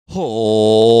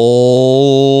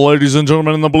Oh, ladies and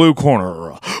gentlemen, in the blue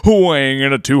corner, weighing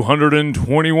in at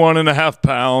 221 and a half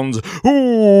pounds,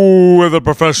 with a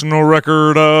professional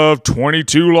record of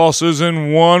 22 losses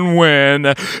and 1 win,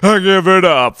 I give it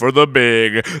up for the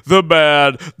big, the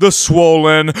bad, the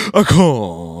swollen,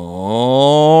 Corey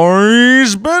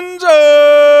Spencer.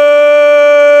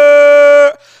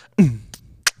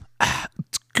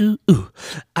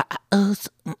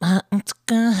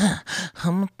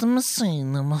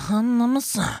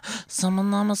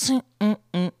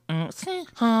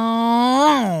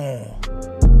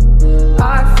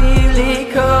 I feel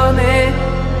it coming.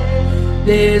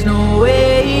 There's no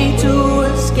way to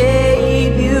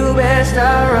escape. You best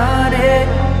I run it.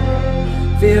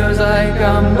 Feels like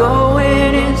I'm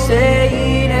going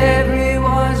insane.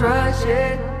 Everyone's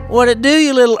rushing. What it do,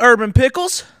 you little urban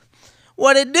pickles?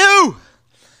 What it do?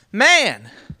 Man,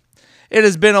 it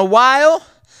has been a while,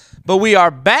 but we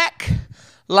are back.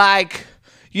 Like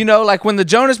when the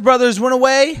Jonas Brothers went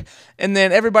away, and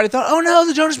then everybody thought, oh no,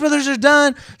 the Jonas Brothers are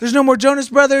done. There's no more Jonas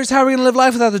Brothers. How are we going to live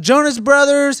life without the Jonas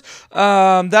Brothers?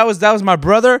 That was my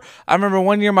brother. I remember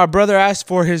one year my brother asked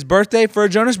for his birthday for a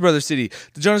Jonas Brothers CD.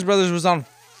 The Jonas Brothers was on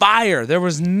fire. There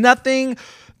was nothing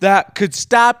that could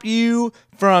stop you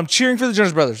from cheering for the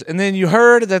Jonas Brothers. And then you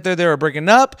heard that they were breaking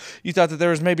up. You thought that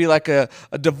there was maybe like a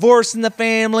divorce in the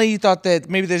family. You thought that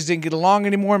maybe they just didn't get along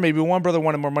anymore. Maybe one brother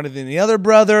wanted more money than the other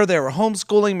brother. They were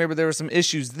homeschooling. Maybe there were some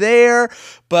issues there,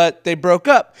 but they broke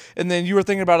up. And then you were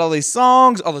thinking about all these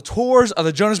songs, all the tours. Are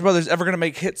the Jonas Brothers ever going to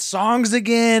make hit songs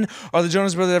again? Are the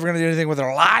Jonas Brothers ever going to do anything with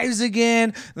their lives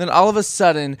again? And then all of a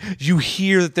sudden, you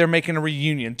hear that they're making a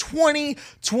reunion.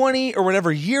 2020 or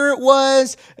whatever year it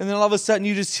was. And then all of a sudden,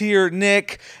 you just hear Nick.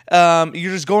 You're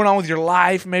just going on with your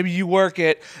life. Maybe you work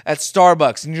at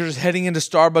Starbucks and you're just heading into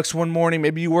Starbucks one morning.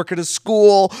 Maybe you work at a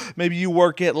school. Maybe you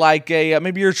work at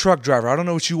maybe you're a truck driver. I don't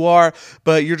know what you are,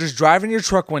 but you're just driving your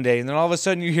truck one day and then all of a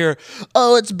sudden you hear,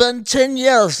 oh, it's been 10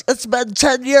 years. It's been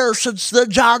 10 years since the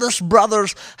Jonas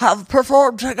Brothers have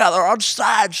performed together on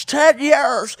stage. 10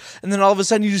 years. And then all of a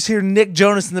sudden you just hear Nick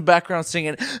Jonas in the background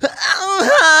singing,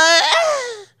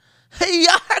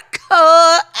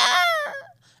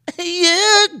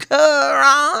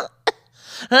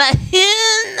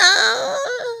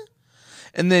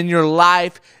 and then your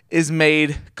life is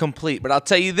made complete. But I'll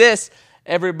tell you this,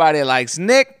 everybody likes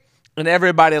Nick and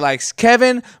everybody likes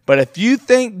Kevin, but if you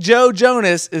think Joe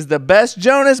Jonas is the best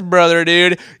Jonas brother,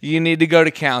 dude, you need to go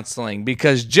to counseling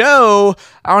because Joe,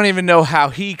 I don't even know how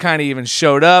he kind of even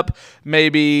showed up.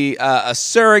 Maybe a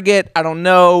surrogate, I don't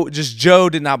know. Just Joe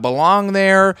did not belong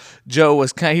there. Joe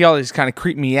was he always kind of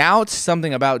creeped me out.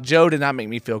 Something about Joe did not make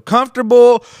me feel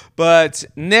comfortable, but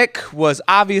Nick was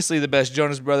obviously the best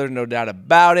Jonas brother, no doubt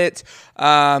about it.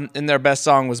 And their best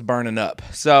song was Burning Up.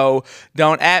 So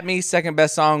don't at me. Second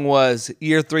best song was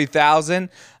Year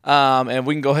 3000. And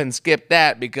we can go ahead and skip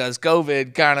that because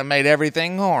COVID kind of made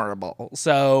everything horrible.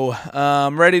 So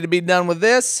I'm ready to be done with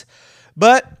this.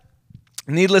 But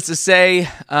needless to say,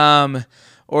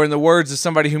 or in the words of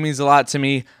somebody who means a lot to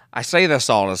me, I say this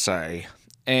all to say.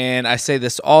 And I say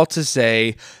this all to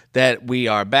say that we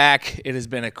are back. It has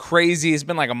been it's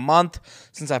been like a month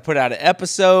since I put out an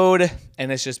episode,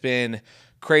 and it's just been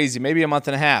crazy, maybe a month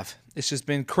and a half. It's just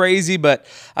been crazy, but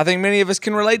I think many of us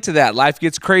can relate to that. Life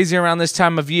gets crazy around this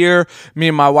time of year. Me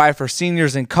and my wife are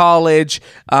seniors in college,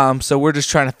 so we're just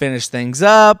trying to finish things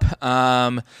up,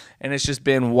 and it's just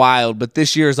been wild. But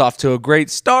this year is off to a great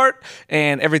start,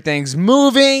 and everything's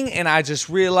moving, and I just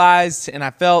realized and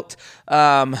I felt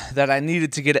that I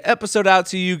needed to get an episode out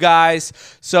to you guys.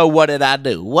 So what did I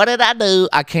do?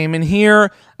 I came in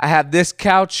here. I have this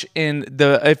couch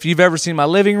if you've ever seen my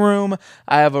living room,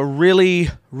 I have a really,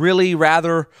 really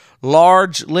rather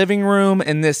large living room,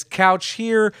 and this couch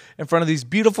here in front of these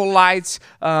beautiful lights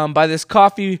by this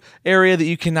coffee area that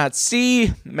you cannot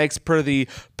see makes the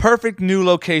perfect new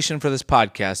location for this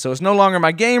podcast. So it's no longer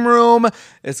my game room.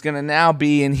 It's going to now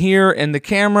be in here in the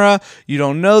camera. You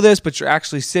don't know this, but you're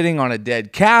actually sitting on a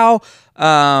dead cow.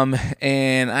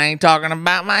 And I ain't talking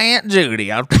about my Aunt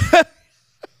Judy.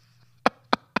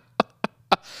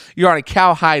 You're on a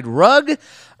cowhide rug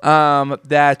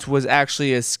that was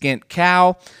actually a skint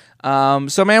cow.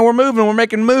 So, man, we're moving. We're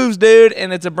making moves, dude,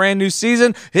 and it's a brand new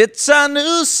season. It's a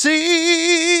new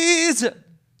season.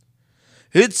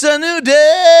 It's a new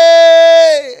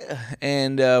day.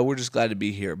 And we're just glad to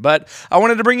be here. But I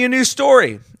wanted to bring you a new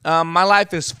story. My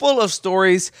life is full of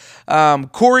stories.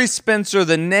 Corey Spencer,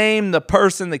 the name, the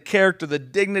person, the character, the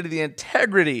dignity, the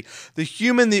integrity, the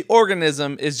human, the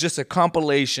organism is just a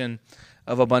compilation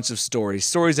of a bunch of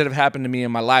stories that have happened to me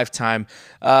in my lifetime.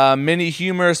 Many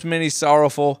humorous, many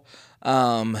sorrowful.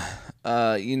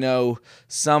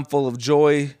 some full of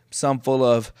joy, some full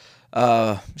of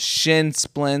shin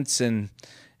splints and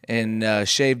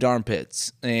shaved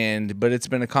armpits. But it's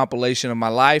been a compilation of my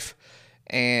life,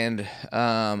 and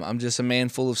I'm just a man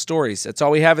full of stories. That's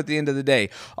all we have at the end of the day.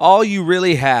 All you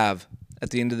really have at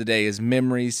the end of the day is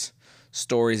memories,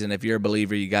 stories, and if you're a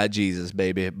believer, you got Jesus,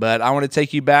 baby. But I want to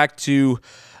take you back to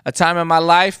a time in my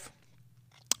life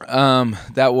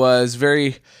that was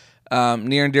very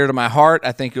near and dear to my heart.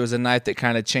 I think it was a night that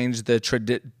kind of changed the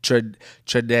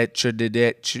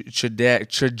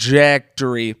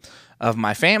trajectory of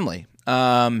my family.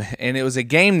 And it was a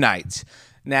game night.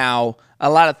 Now, a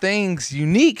lot of things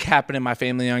unique happen in my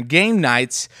family on game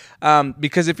nights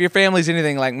because if your family's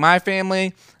anything like my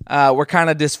family, we're kind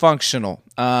of dysfunctional.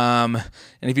 And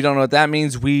if you don't know what that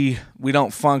means, we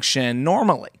don't function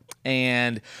normally.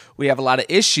 And we have a lot of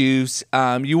issues.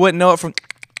 You wouldn't know it from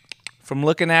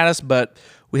looking at us, but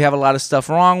we have a lot of stuff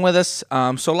wrong with us.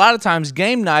 So a lot of times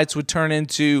game nights would turn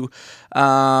into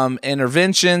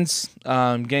interventions.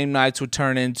 Game nights would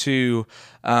turn into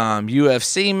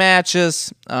UFC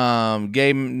matches.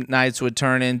 Game nights would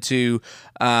turn into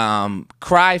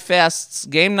cry fests.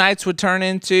 Game nights would turn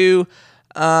into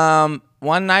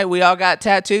one night we all got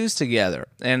tattoos together.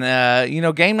 And,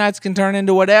 game nights can turn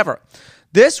into whatever.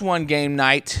 This one game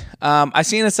night, I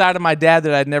seen a side of my dad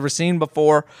that I'd never seen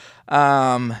before,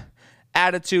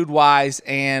 attitude-wise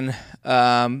and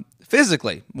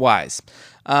physically-wise.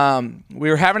 We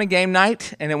were having a game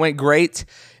night, and it went great.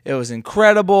 It was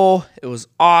incredible. It was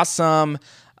awesome.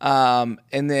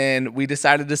 And then we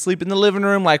decided to sleep in the living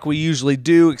room like we usually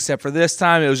do, except for this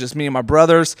time it was just me and my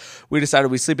brothers. We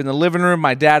decided we'd sleep in the living room.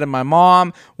 My dad and my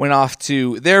mom went off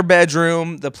to their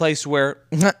bedroom, the place where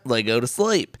they go to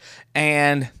sleep.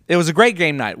 And it was a great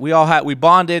game night. We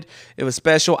bonded. It was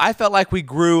special. I felt like we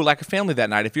grew like a family that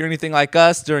night. If you're anything like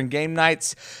us, during game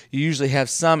nights, you usually have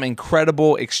some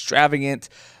incredible, extravagant,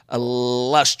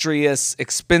 illustrious,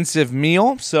 expensive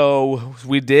meal. So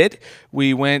we did.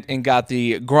 We went and got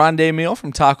the grande meal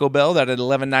from Taco Bell, that at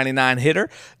 $11.99 hitter,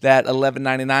 that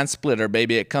 $11.99 splitter,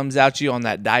 baby. It comes out you on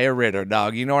that diuretic,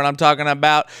 dog. You know what I'm talking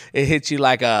about? It hits you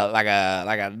like a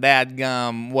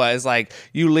dadgum. What? It's like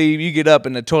you leave, you get up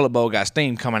and the toilet bowl got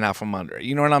steam coming out from under it.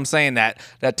 You know what I'm saying? That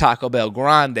Taco Bell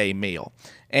grande meal.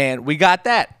 And we got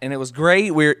that, and it was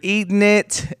great. We were eating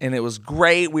it, and it was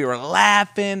great. We were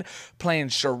laughing, playing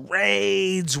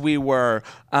charades. We were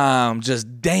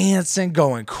just dancing,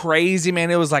 going crazy,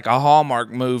 man. It was like a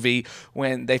Hallmark movie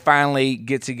when they finally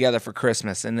get together for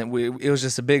Christmas, and it was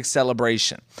just a big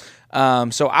celebration.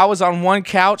 So I was on one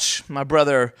couch. My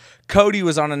brother Cody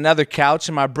was on another couch,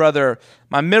 and my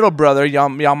middle brother, y'all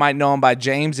might know him by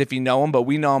James if you know him, but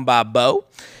we know him by Bo.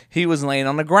 He was laying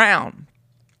on the ground.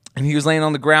 And he was laying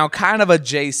on the ground kind of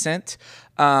adjacent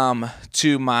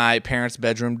to my parents'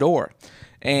 bedroom door.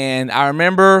 And I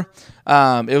remember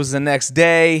it was the next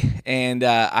day, and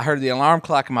I heard the alarm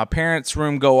clock in my parents'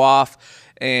 room go off.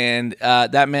 And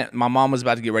that meant my mom was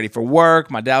about to get ready for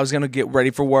work. My dad was going to get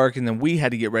ready for work, and then we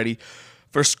had to get ready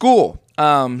for school.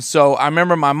 So I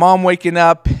remember my mom waking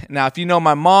up. Now, if you know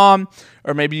my mom,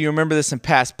 or maybe you remember this in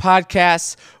past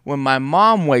podcasts, when my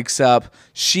mom wakes up,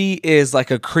 she is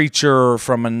like a creature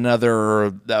from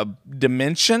another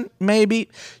dimension, maybe.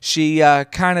 She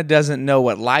kind of doesn't know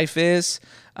what life is.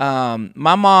 My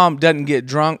mom doesn't get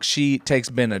drunk. She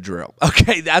takes Benadryl.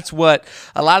 Okay, that's what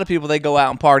a lot of people, they go out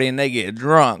and party and they get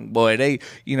drunk. Boy, they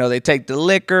take the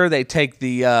liquor, they take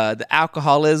the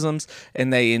alcoholisms,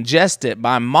 and they ingest it.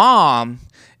 My mom,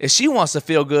 if she wants to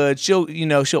feel good, she'll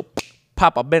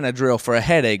pop a Benadryl for a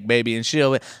headache, baby, and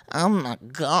she'll be, oh my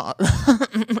God.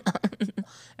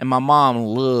 And my mom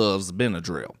loves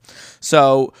Benadryl.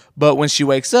 So, but when she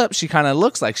wakes up, she kind of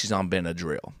looks like she's on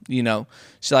Benadryl.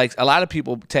 She like, a lot of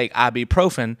people take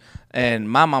ibuprofen, and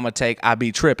my mama take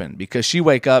IB tripping, because she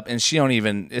wake up and she don't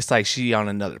even, it's like she on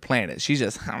another planet. She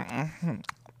just,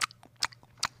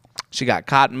 she got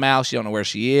cotton mouth. She don't know where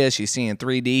she is. She's seeing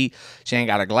 3D. She ain't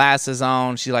got her glasses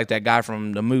on. She like that guy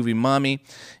from the movie Mummy.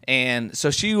 And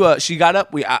so she got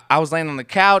up. I was laying on the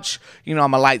couch.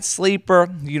 I'm a light sleeper.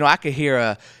 I could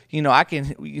hear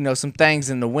some things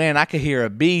in the wind. I could hear a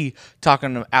bee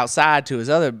talking outside to his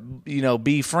other,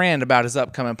 bee friend about his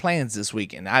upcoming plans this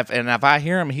weekend. And if I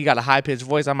hear him, he got a high-pitched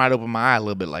voice, I might open my eye a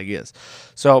little bit like this.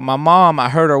 So my mom, I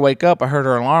heard her wake up. I heard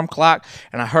her alarm clock,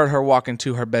 and I heard her walk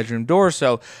into her bedroom door.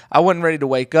 So I wasn't ready to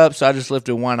wake up, so I just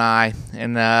lifted one eye,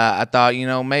 and I thought,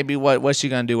 maybe what's she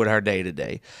going to do with her day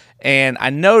today? And I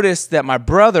noticed that my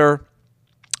brother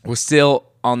was still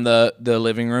on the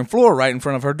living room floor right in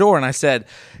front of her door. And I said,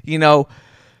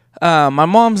 My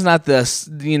mom's not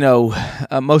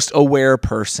the, most aware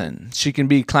person. She can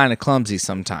be kind of clumsy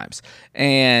sometimes.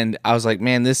 And I was like,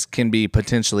 man, this can be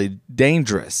potentially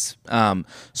dangerous.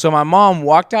 So my mom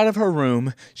walked out of her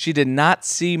room. She did not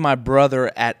see my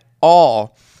brother at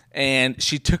all. And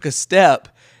she took a step.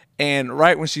 And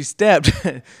right when she stepped,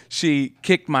 she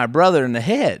kicked my brother in the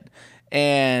head.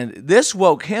 And this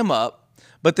woke him up.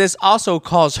 But this also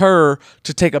caused her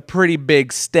to take a pretty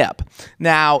big step.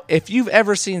 Now, if you've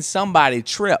ever seen somebody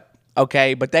trip,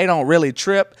 okay, but they don't really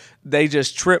trip, they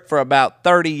just trip for about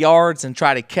 30 yards and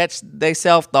try to catch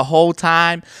themselves the whole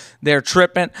time they're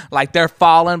tripping, like they're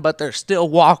falling, but they're still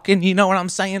walking. You know what I'm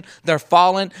saying? They're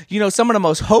falling. You know, some of the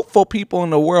most hopeful people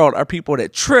in the world are people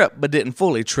that trip but didn't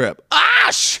fully trip.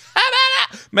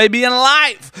 Maybe in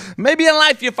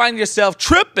life you find yourself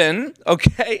tripping,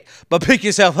 okay? But pick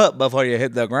yourself up before you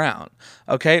hit the ground,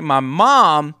 okay? My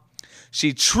mom,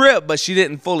 she tripped, but she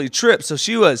didn't fully trip. So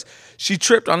she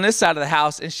tripped on this side of the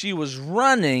house, and she was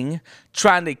running,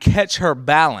 trying to catch her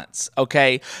balance,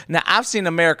 okay? Now, I've seen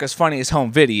America's Funniest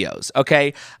Home Videos,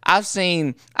 okay? I've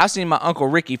seen my Uncle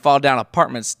Ricky fall down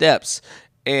apartment steps,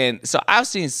 and so I've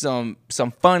seen some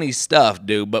funny stuff,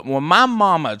 dude. But when my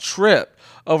mama tripped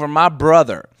over my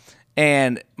brother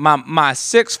and my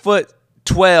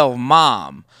 6'12"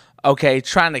 mom, okay,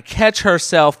 trying to catch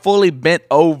herself fully bent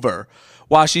over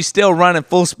while she's still running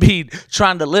full speed,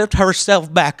 trying to lift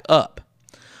herself back up,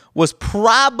 was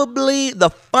probably the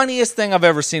funniest thing I've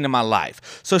ever seen in my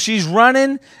life. So she's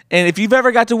running, and if you've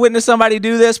ever got to witness somebody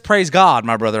do this, praise God,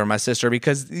 my brother and my sister,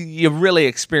 because you really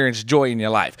experienced joy in your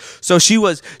life. So she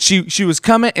was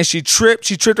coming, and she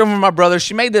tripped over my brother.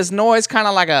 She made this noise kind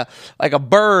of like a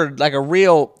bird, like a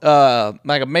real,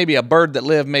 maybe a bird that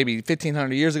lived maybe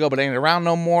 1,500 years ago but ain't around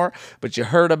no more, but you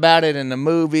heard about it in the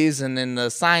movies and in the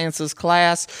sciences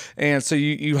class, and so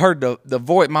you heard the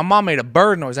voice. My mom made a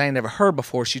bird noise I ain't never heard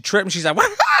before. She tripped, and she's like, "Wah!"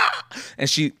 And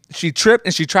she tripped,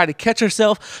 and she tried to catch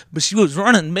herself, but she was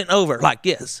running bent over like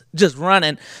this, just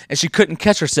running, and she couldn't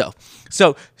catch herself.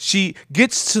 So she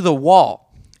gets to the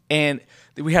wall, and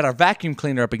we had our vacuum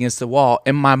cleaner up against the wall,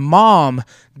 and my mom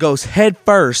goes head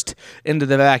first into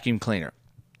the vacuum cleaner.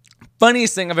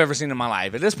 Funniest thing I've ever seen in my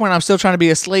life. At this point, I'm still trying to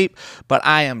be asleep, but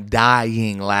I am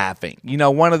dying laughing. You know,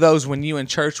 one of those when you in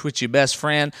church with your best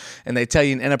friend and they tell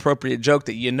you an inappropriate joke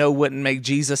that you know wouldn't make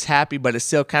Jesus happy, but it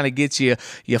still kind of gets your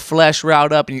flesh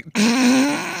riled up and you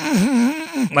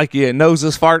like your nose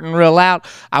is farting real loud.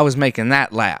 I was making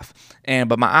that laugh,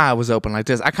 but my eye was open like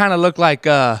this. I kind of look like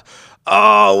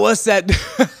what's that?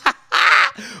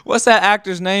 What's that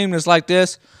actor's name that's like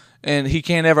this? And he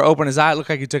can't ever open his eye. It looked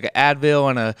like he took an Advil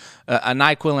and a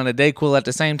NyQuil and a Dayquil at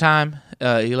the same time.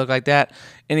 He looked like that.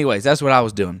 Anyways, that's what I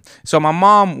was doing. So my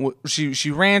mom,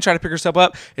 she ran, tried to pick herself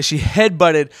up, and she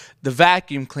headbutted the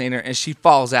vacuum cleaner, and she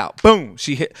falls out. Boom.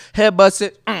 She headbutts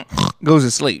it, goes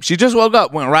to sleep. She just woke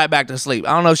up, went right back to sleep.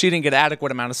 I don't know if she didn't get an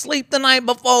adequate amount of sleep the night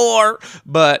before,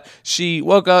 but she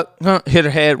woke up, hit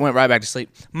her head, went right back to sleep.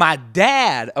 My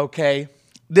dad, okay,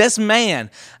 this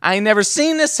man, I ain't never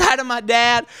seen this side of my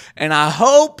dad, and I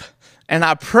hope and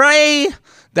I pray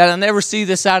that I'll never see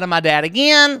this side of my dad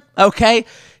again, okay?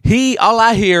 All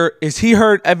I hear is he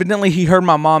heard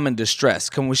my mom in distress.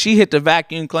 Cause when she hit the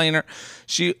vacuum cleaner,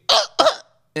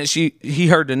 and he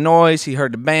heard the noise, he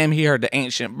heard the bam, he heard the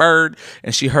ancient bird,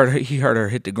 and he heard her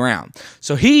hit the ground.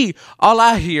 So all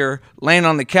I hear laying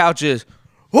on the couch is,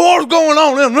 what's going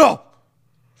on in there?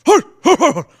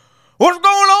 What's going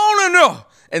on in there?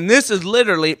 And this is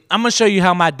literally, I'm going to show you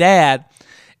how my dad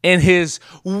in his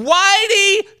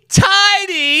whitey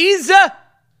tidies,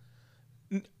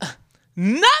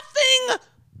 nothing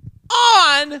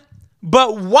on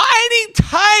but whitey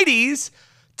tidies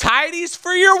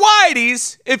for your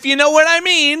whiteys, if you know what I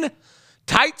mean,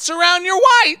 tights around your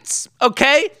whites,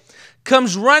 okay,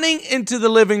 comes running into the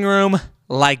living room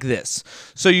like this.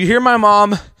 So you hear my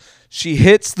mom. She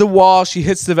hits the wall. She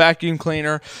hits the vacuum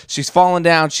cleaner. She's falling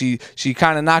down. She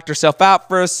kind of knocked herself out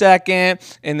for a second,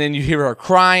 and then you hear her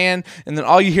crying, and then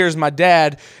all you hear is my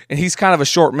dad, and he's kind of a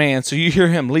short man, so you hear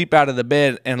him leap out of the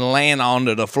bed and land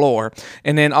onto the floor,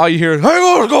 and then all you hear is, hey,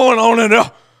 what's going on in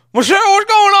there? Michelle, what's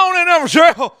going on in there,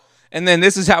 Michelle? And then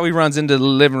this is how he runs into the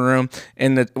living room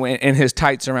in his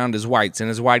tights around his whites and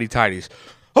his whitey tighties.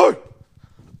 Hey,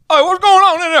 what's going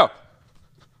on in there?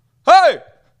 Hey!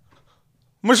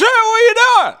 Michelle, what you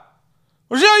doing?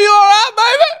 Michelle, you all right,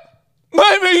 baby?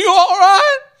 Baby, you all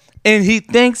right? And he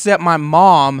thinks that my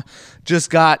mom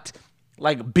just got,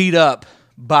 like, beat up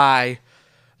by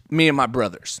me and my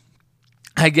brothers,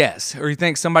 I guess. Or he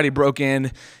thinks somebody broke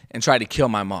in and try to kill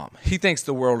my mom. He thinks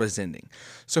the world is ending.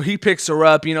 So he picks her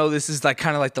up. You know, this is like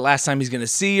kind of like the last time he's going to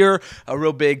see her, a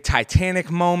real big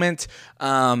Titanic moment.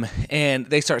 And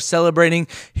they start celebrating.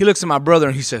 He looks at my brother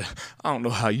and he said, I don't know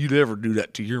how you'd ever do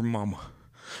that to your mama.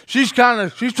 She's trying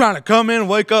to come in,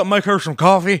 wake up, make her some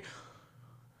coffee.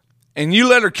 And you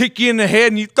let her kick you in the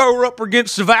head and you throw her up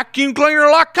against the vacuum cleaner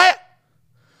like that?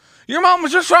 Your mom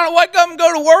was just trying to wake up and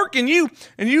go to work, and you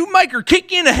make her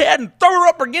kick you in the head and throw her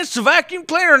up against the vacuum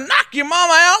cleaner and knock your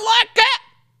mama out like that?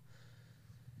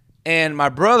 And my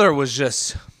brother was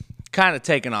just kind of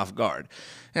taken off guard.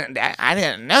 Dad, I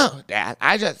didn't know, Dad.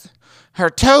 Her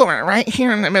toe went right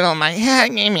here in the middle of my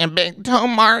head, gave me a big toe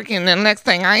mark, and the next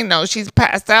thing I know, she's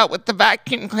passed out with the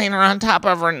vacuum cleaner on top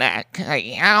of her neck.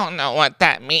 I don't know what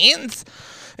that means.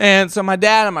 And so my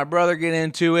dad and my brother get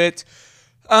into it.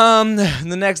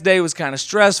 The next day was kind of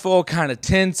stressful, kind of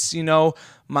tense, you know.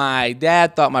 My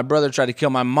dad thought my brother tried to kill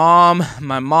my mom.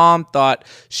 My mom thought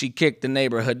she kicked the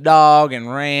neighborhood dog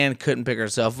and ran, couldn't pick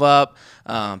herself up.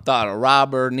 Thought a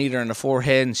robber kneed her in the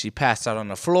forehead and she passed out on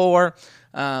the floor.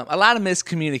 A lot of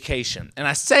miscommunication. And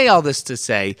I say all this to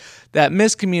say that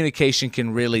miscommunication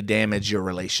can really damage your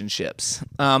relationships.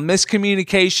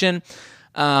 Miscommunication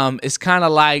is kind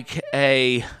of like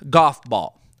a golf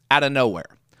ball out of nowhere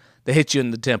that hits you in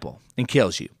the temple and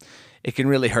kills you. It can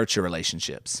really hurt your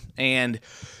relationships. And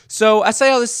so I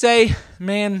say all this to say,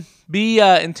 man, be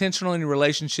intentional in your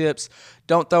relationships.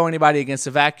 Don't throw anybody against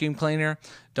a vacuum cleaner.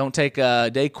 Don't take a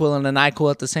Dayquil and a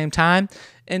NyQuil at the same time.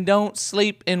 And don't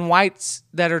sleep in whites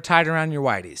that are tied around your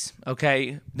whiteys,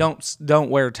 okay? Don't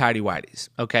wear tighty whiteys,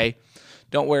 okay?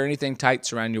 Don't wear anything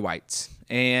tights around your whites.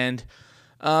 And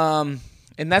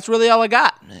that's really all I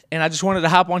got. And I just wanted to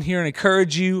hop on here and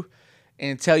encourage you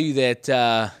and tell you that,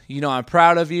 I'm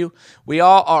proud of you. We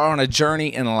all are on a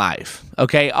journey in life,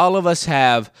 okay? All of us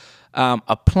have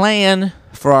a plan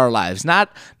for our lives.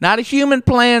 Not a human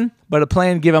plan, but a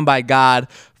plan given by God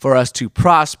for us to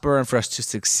prosper and for us to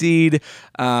succeed,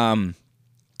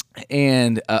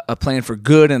 and a plan for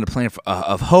good and a plan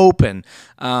of hope. And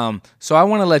so I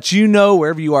want to let you know,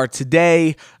 wherever you are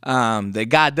today, that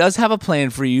God does have a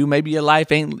plan for you. Maybe your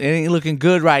life ain't looking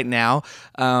good right now,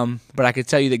 but I can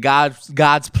tell you that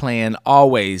God's plan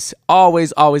always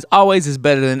is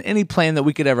better than any plan that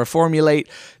we could ever formulate,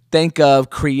 think of,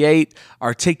 create,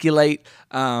 articulate.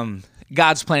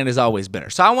 God's plan is always better.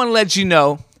 So I want to let you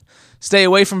know, stay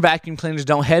away from vacuum cleaners.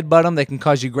 Don't headbutt them. They can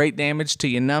cause you great damage to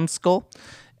your numbskull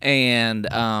and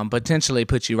potentially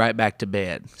put you right back to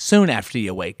bed soon after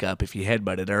you wake up if you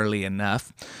headbutt it early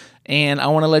enough. And I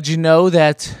want to let you know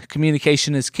that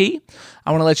communication is key.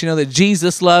 I want to let you know that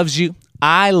Jesus loves you.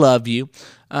 I love you.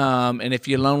 And if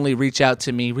you're lonely, reach out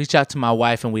to me. Reach out to my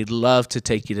wife, and we'd love to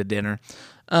take you to dinner.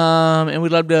 And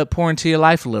we'd love to pour into your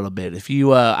life a little bit. If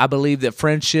you, I believe that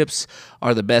friendships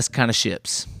are the best kind of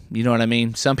ships. You know what I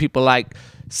mean? Some people like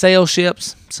sail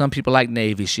ships. Some people like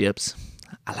Navy ships.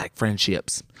 I like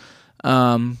friendships.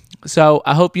 So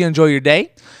I hope you enjoy your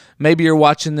day. Maybe you're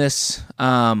watching this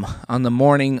on the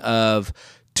morning of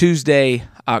Tuesday,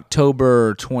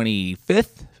 October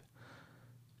 25th,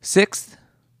 6th,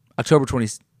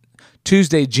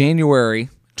 Tuesday, January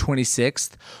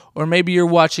 26th, or maybe you're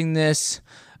watching this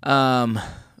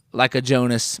like a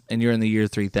Jonas and you're in the year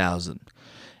 3000.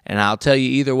 And I'll tell you,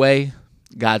 either way,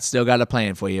 God's still got a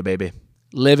plan for you, baby.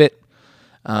 Live it,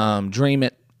 dream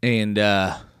it,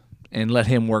 and let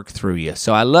Him work through you.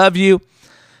 So I love you.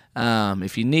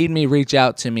 If you need me, reach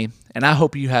out to me. And I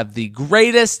hope you have the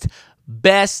greatest,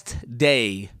 best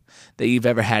day that you've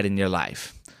ever had in your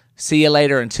life. See you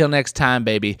later. Until next time,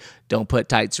 baby, don't put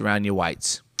tights around your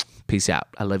whites. Peace out.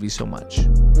 I love you so much.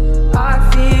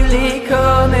 I feel it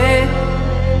coming.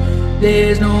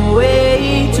 There's no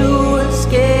way to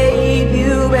escape.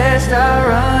 You best I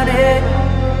run it.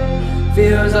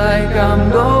 Feels like I'm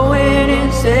going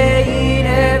insane.